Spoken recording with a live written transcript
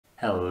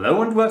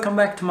Hello and welcome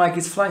back to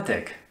Mikey's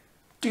Flightdeck.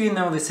 Do you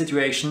know the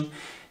situation?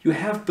 You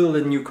have built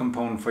a new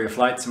component for your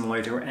flight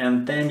simulator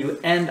and then you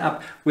end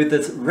up with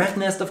this red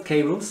nest of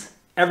cables.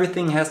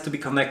 Everything has to be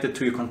connected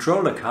to your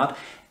controller card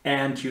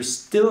and you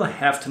still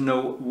have to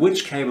know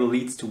which cable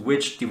leads to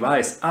which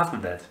device after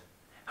that.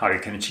 How you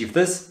can achieve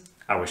this,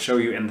 I will show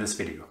you in this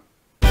video.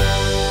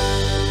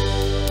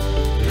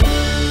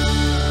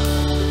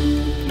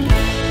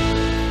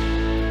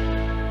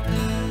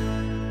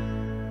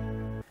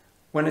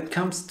 When it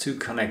comes to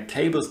connect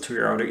cables to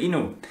your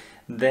Arduino,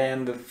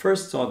 then the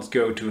first thoughts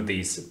go to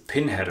these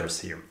pin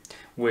headers here,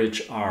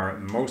 which are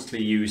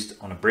mostly used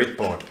on a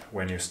breadboard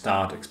when you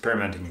start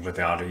experimenting with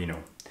the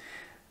Arduino.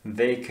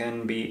 They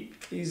can be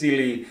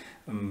easily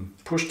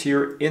pushed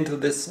here into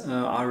this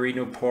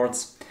Arduino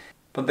ports,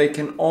 but they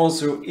can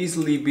also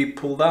easily be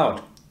pulled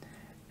out.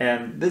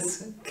 And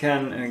this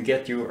can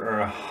get you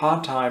a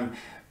hard time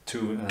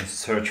to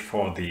search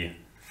for the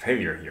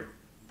failure here.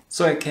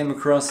 So I came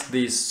across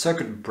these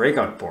circuit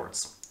breakout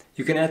boards.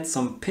 You can add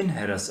some pin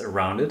headers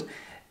around it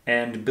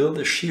and build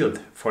a shield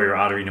for your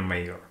Arduino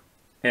Maker.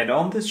 And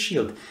on this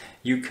shield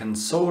you can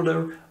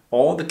solder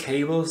all the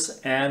cables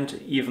and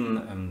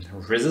even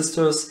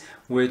resistors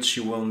which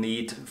you will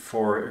need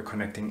for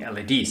connecting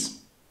LEDs.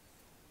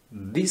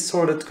 These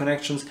soldered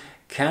connections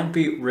can't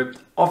be ripped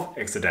off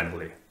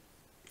accidentally.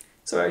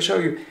 So I show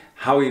you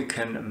how you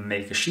can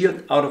make a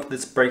shield out of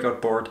this breakout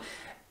board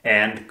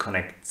and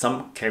connect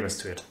some cables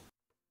to it.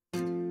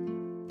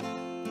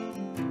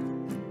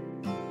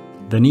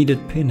 The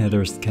needed pin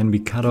headers can be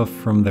cut off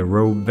from the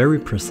row very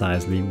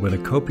precisely with a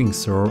coping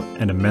saw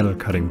and a metal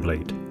cutting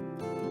blade.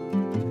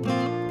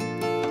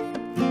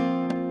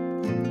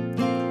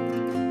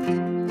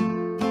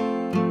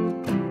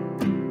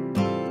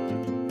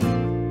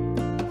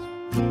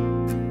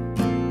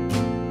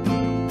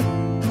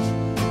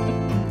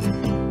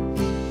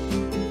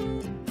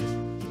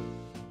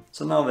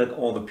 So now that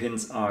all the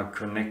pins are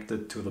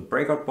connected to the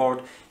breakout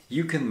board,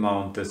 you can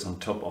mount this on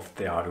top of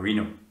the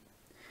Arduino.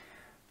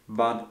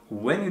 But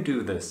when you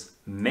do this,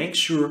 make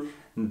sure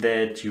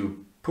that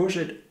you push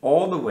it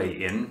all the way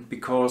in,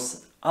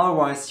 because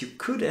otherwise you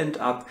could end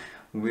up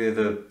with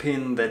a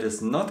pin that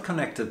is not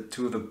connected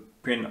to the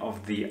pin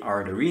of the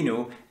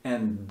Arduino,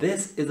 and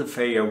this is a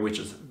failure which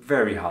is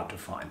very hard to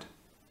find.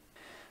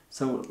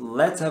 So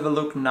let's have a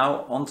look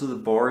now onto the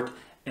board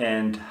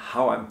and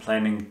how I'm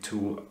planning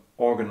to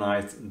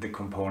organize the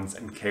components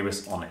and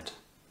cables on it.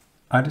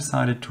 I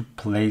decided to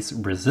place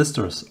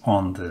resistors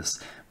on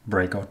this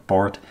breakout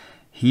board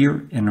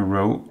here in a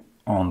row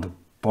on the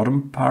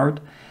bottom part,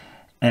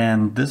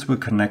 and this will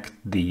connect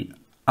the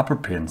upper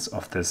pins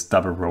of this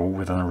double row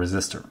with a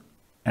resistor.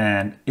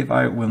 And if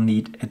I will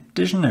need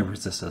additional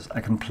resistors, I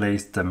can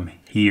place them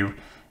here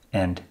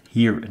and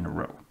here in a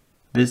row.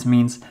 This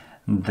means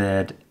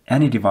that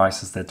any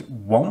devices that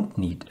won't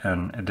need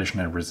an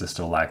additional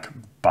resistor, like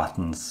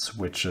buttons,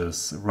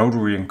 switches,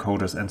 rotary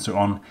encoders and so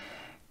on,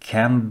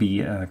 can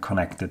be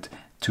connected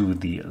to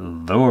the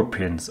lower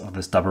pins of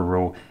this double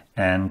row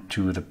and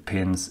to the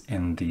pins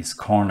in these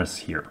corners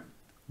here.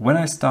 When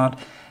I start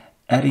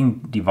adding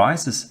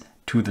devices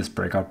to this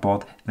breakout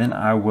board, then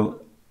I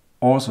will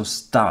also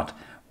start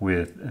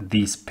with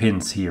these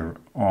pins here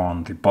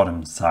on the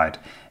bottom side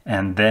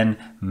and then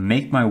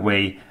make my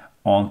way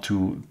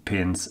onto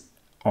pins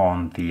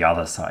on the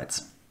other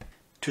sides.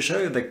 To show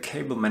you the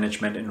cable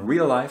management in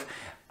real life,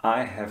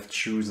 I have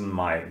chosen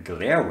my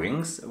glare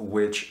wings,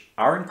 which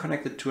aren't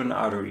connected to an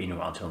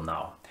Arduino until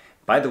now.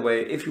 By the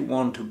way, if you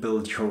want to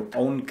build your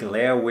own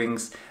glare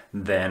wings,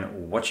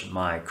 then watch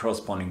my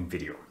corresponding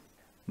video.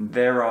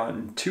 There are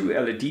 2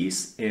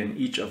 LEDs in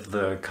each of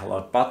the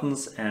colored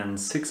buttons and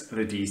 6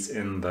 LEDs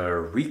in the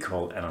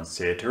recoil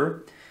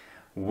annunciator,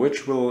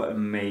 which will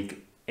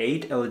make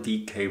 8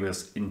 LED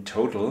cables in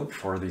total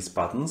for these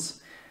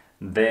buttons.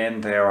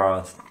 Then there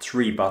are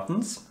 3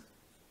 buttons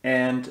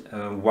and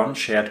 1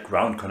 shared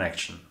ground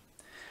connection.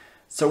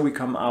 So we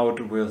come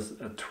out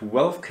with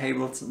 12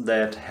 cables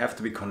that have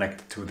to be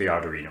connected to the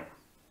Arduino.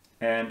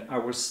 And I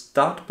will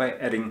start by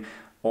adding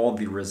all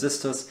the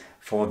resistors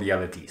for the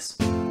LEDs.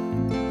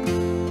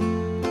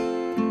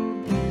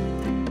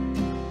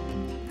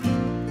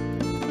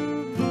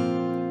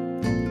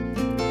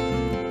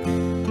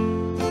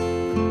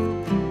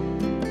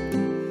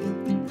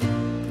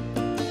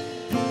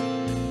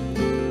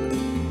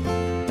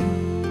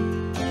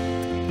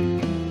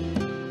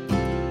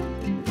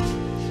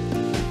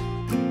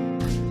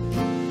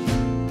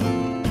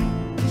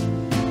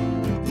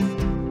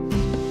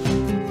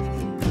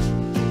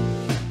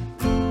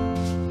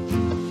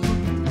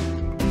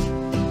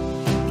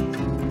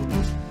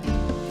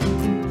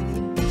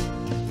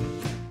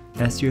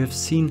 As you have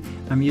seen,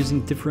 I'm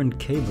using different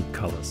cable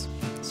colors.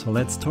 So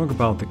let's talk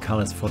about the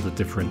colors for the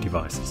different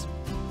devices.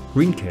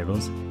 Green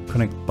cables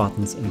connect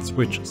buttons and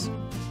switches.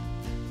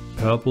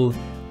 Purple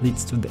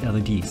leads to the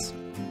LEDs.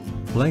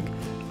 Black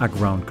are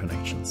ground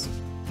connections.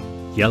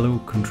 Yellow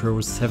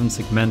controls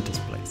 7-segment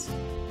displays.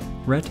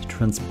 Red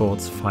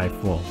transports 5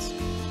 volts.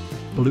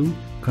 Blue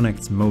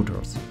connects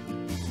motors.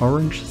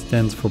 Orange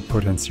stands for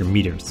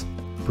potentiometers.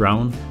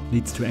 brown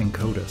leads to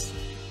encoders,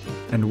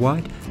 and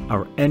white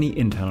are any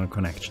internal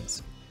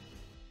connections.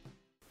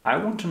 I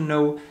want to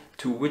know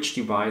to which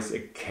device a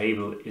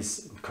cable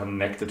is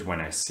connected when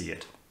I see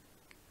it.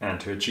 And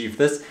to achieve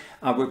this,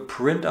 I will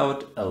print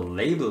out a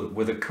label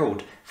with a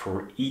code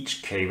for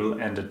each cable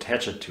and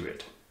attach it to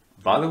it.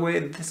 By the way,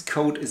 this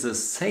code is the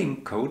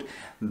same code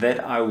that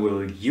I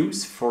will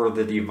use for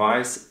the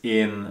device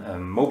in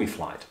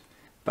MobiFlight.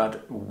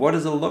 But what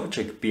is the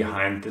logic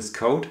behind this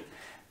code?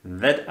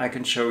 That I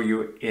can show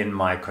you in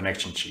my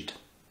connection sheet.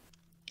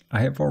 I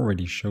have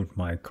already showed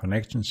my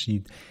connection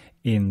sheet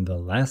in the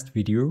last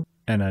video,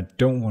 and I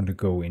don't want to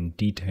go in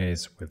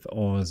details with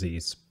all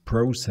these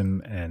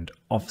prosim and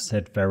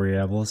offset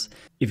variables.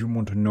 If you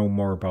want to know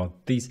more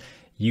about these,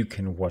 you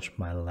can watch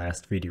my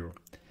last video.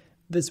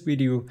 This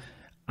video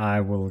I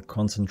will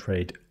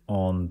concentrate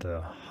on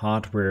the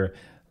hardware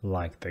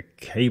like the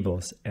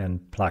cables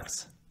and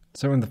plugs.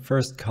 So in the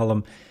first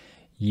column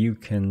you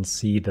can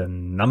see the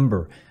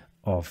number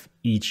of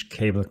each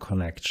cable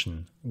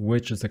connection,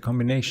 which is a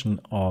combination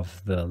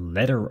of the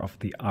letter of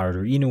the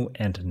Arduino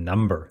and a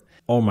number.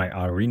 All my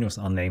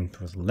Arduinos are named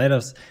with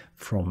letters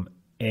from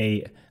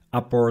A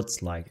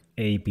upwards, like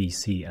A, B,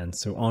 C and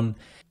so on.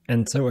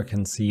 And so I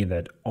can see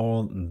that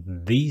all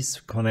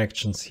these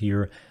connections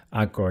here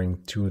are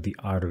going to the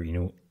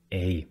Arduino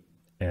A,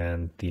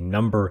 and the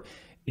number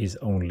is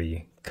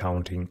only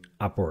counting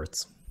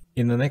upwards.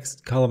 In the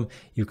next column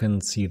you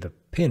can see the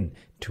pin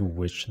to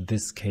which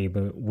this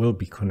cable will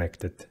be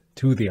connected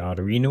to the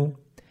Arduino,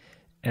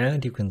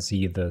 and you can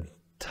see the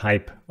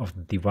type of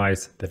the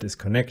device that is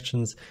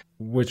connections,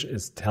 which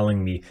is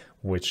telling me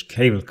which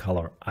cable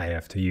color I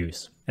have to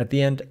use. At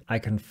the end I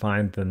can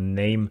find the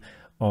name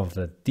of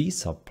the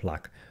D-sub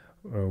plug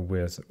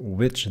with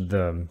which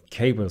the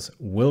cables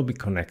will be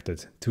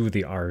connected to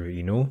the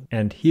Arduino,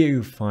 and here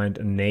you find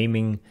a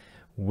naming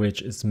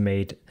which is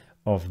made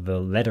of the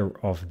letter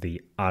of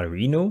the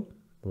Arduino,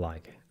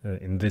 like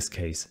in this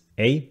case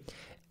A,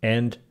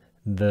 and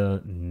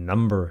the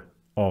number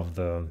of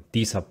the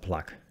D-sub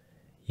plug.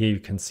 Here you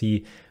can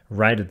see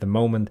right at the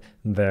moment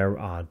there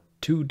are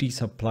two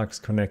D-sub plugs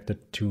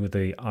connected to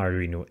the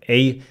Arduino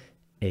A,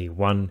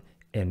 A1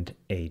 and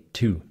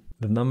A2.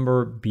 The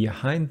number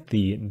behind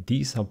the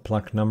D-sub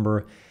plug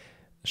number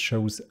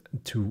shows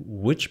to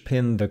which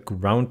pin the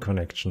ground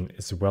connection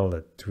is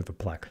welded to the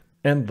plug.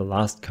 And the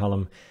last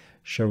column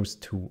shows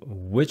to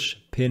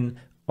which pin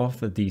of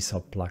the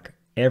D-sub plug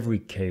every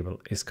cable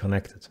is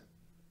connected.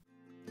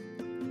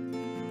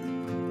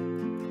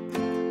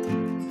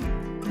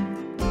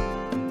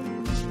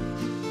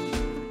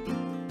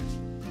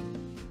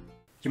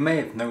 You may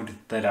have noted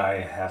that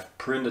I have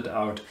printed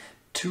out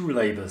two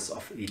labels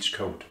of each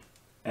code.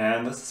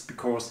 And this is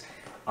because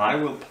I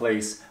will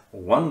place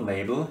one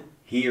label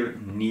here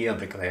near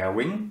the glare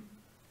wing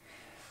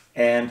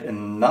and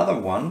another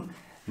one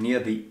near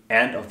the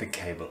end of the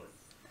cable.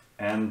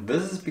 And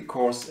this is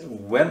because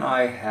when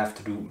I have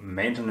to do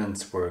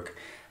maintenance work,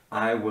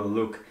 I will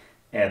look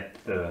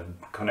at the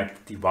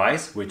connected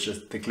device, which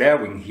is the glare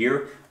wing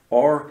here,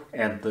 or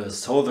at the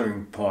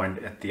soldering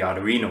point at the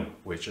Arduino,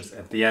 which is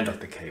at the end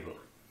of the cable.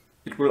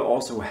 It will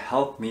also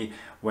help me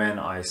when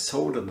I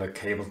solder the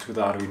cable to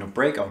the Arduino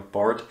breakout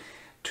board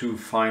to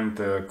find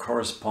the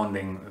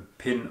corresponding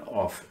pin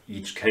of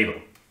each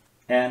cable.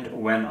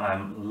 And when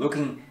I'm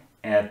looking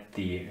at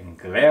the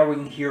glare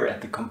wing here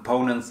at the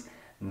components,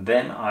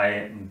 then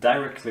I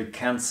directly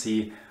can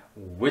see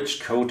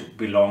which code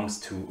belongs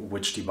to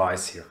which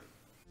device here.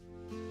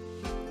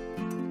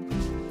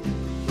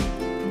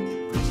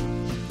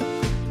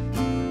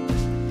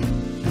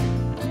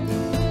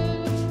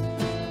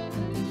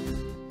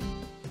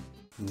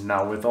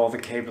 Now with all the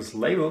cables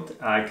labeled,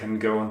 I can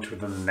go on to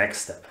the next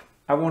step.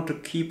 I want to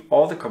keep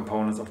all the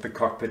components of the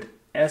cockpit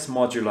as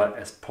modular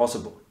as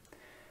possible.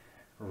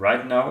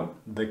 Right now,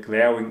 the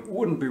glare wing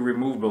wouldn't be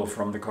removable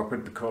from the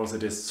cockpit because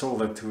it is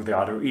soldered to the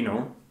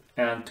Arduino.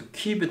 And to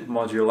keep it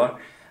modular,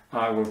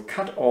 I will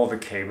cut all the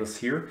cables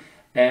here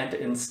and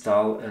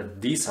install a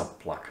D-sub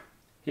plug.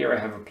 Here I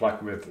have a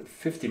plug with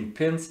 15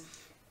 pins,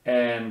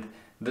 and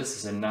this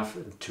is enough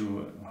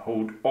to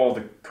hold all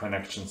the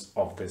connections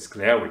of this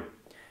glare wing.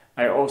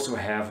 I also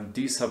have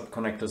D-sub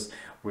connectors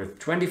with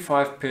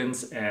 25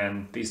 pins,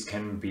 and these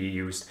can be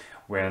used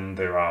when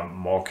there are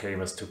more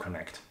cables to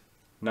connect.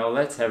 Now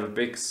let's have a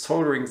big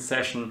soldering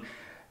session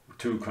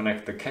to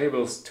connect the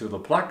cables to the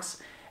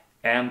plugs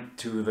and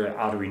to the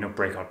Arduino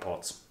breakout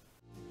boards.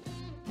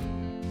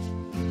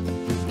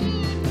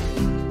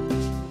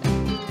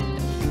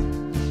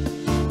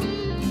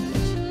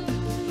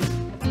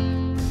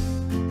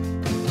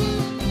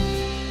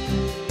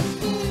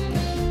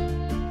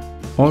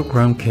 All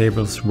ground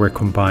cables were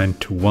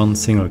combined to one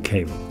single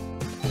cable.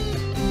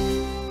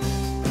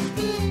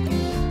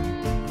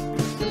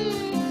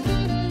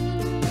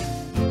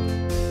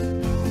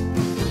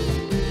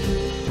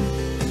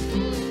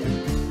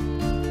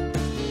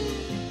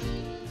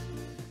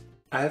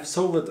 I have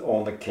soldered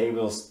all the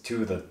cables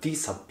to the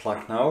D-sub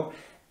plug now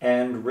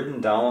and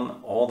written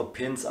down all the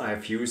pins I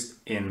have used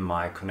in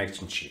my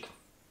connection sheet.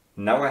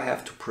 Now I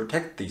have to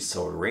protect these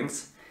solder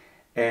rings,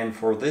 and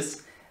for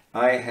this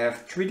I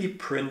have 3D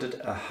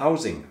printed a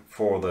housing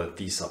for the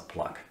D-sub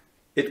plug.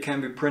 It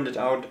can be printed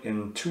out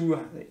in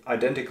 2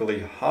 identically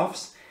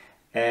halves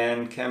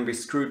and can be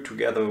screwed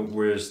together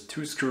with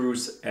 2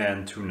 screws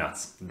and 2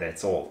 nuts.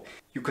 That's all.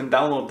 You can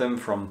download them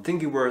from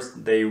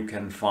Thingiverse. There you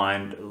can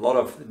find a lot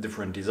of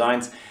different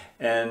designs,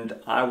 and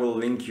I will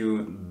link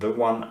you the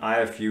one I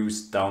have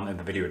used down in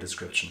the video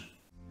description.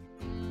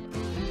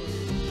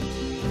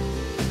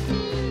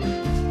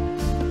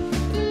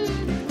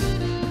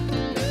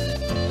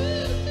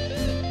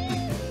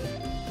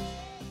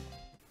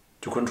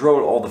 To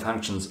control all the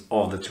functions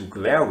of the 2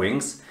 glare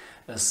wings,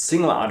 a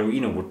single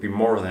Arduino would be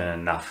more than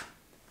enough.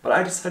 But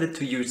I decided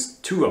to use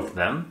 2 of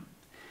them,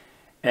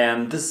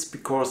 and this is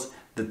because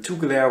the 2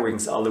 glare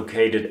wings are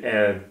located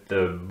at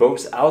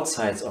both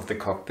outsides of the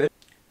cockpit,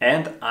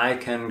 and I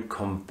can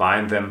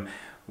combine them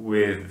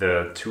with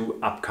the 2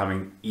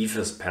 upcoming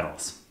EFIS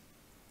panels.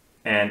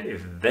 And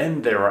if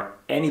then there are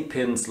any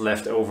pins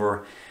left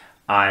over,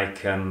 I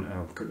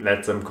can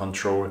let them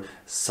control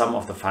some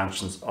of the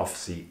functions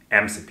of the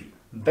MCP.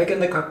 Back in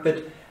the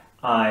cockpit,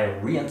 I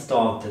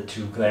reinstalled the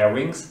 2 glare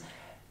wings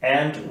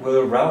and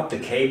will route the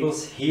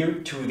cables here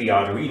to the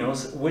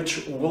Arduinos,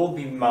 which will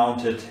be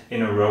mounted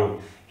in a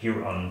row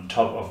here on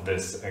top of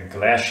this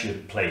glass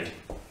shield plate.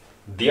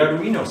 The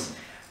Arduinos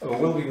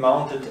will be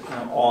mounted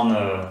on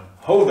a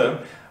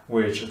holder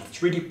which is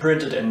 3D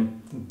printed,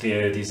 and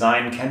the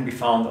design can be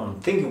found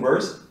on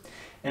Thingiverse.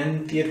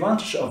 And the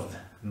advantage of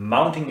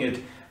mounting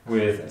it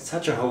with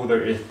such a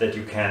holder is that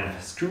you can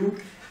screw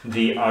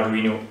the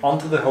Arduino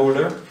onto the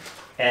holder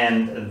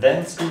and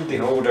then screw the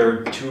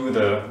holder to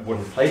the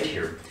wooden plate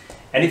here.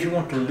 And if you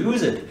want to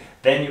lose it,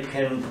 then you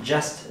can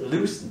just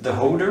lose the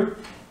holder,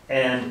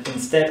 and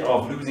instead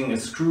of losing a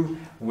screw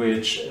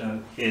which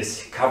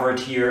is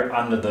covered here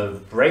under the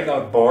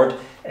breakout board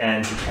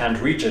and you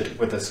can't reach it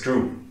with a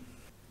screw.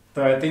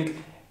 So I think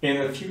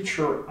in the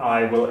future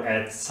I will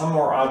add some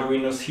more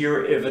Arduinos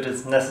here if it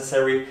is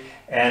necessary,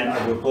 and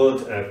I will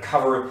build a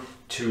cover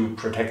to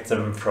protect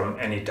them from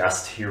any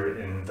dust here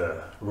in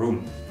the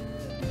room.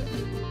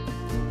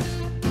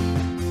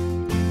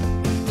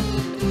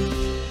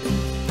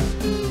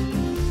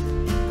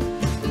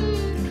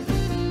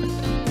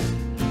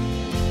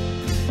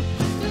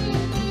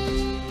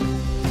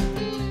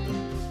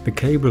 The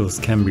cables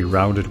can be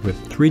routed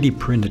with 3D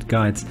printed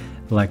guides,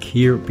 like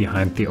here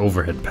behind the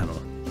overhead panel.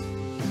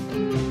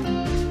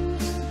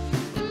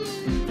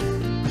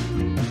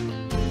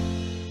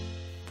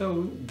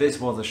 So this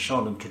was a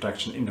short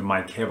introduction into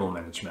my cable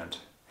management.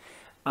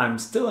 I'm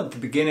still at the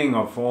beginning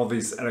of all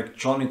this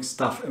electronic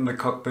stuff in the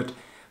cockpit,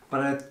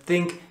 but I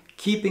think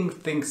keeping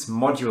things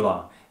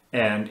modular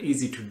and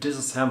easy to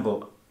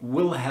disassemble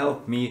will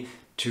help me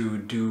to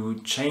do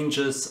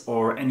changes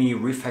or any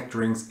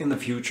refactorings in the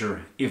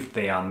future if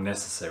they are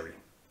necessary.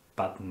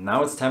 But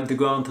now it's time to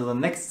go on to the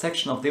next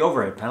section of the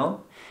overhead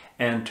panel,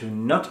 and to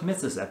not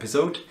miss this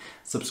episode,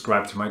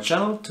 subscribe to my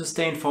channel to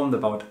stay informed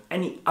about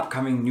any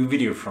upcoming new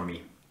video from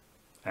me.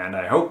 And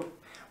I hope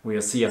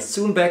we'll see us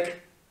soon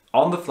back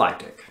on the flight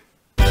deck.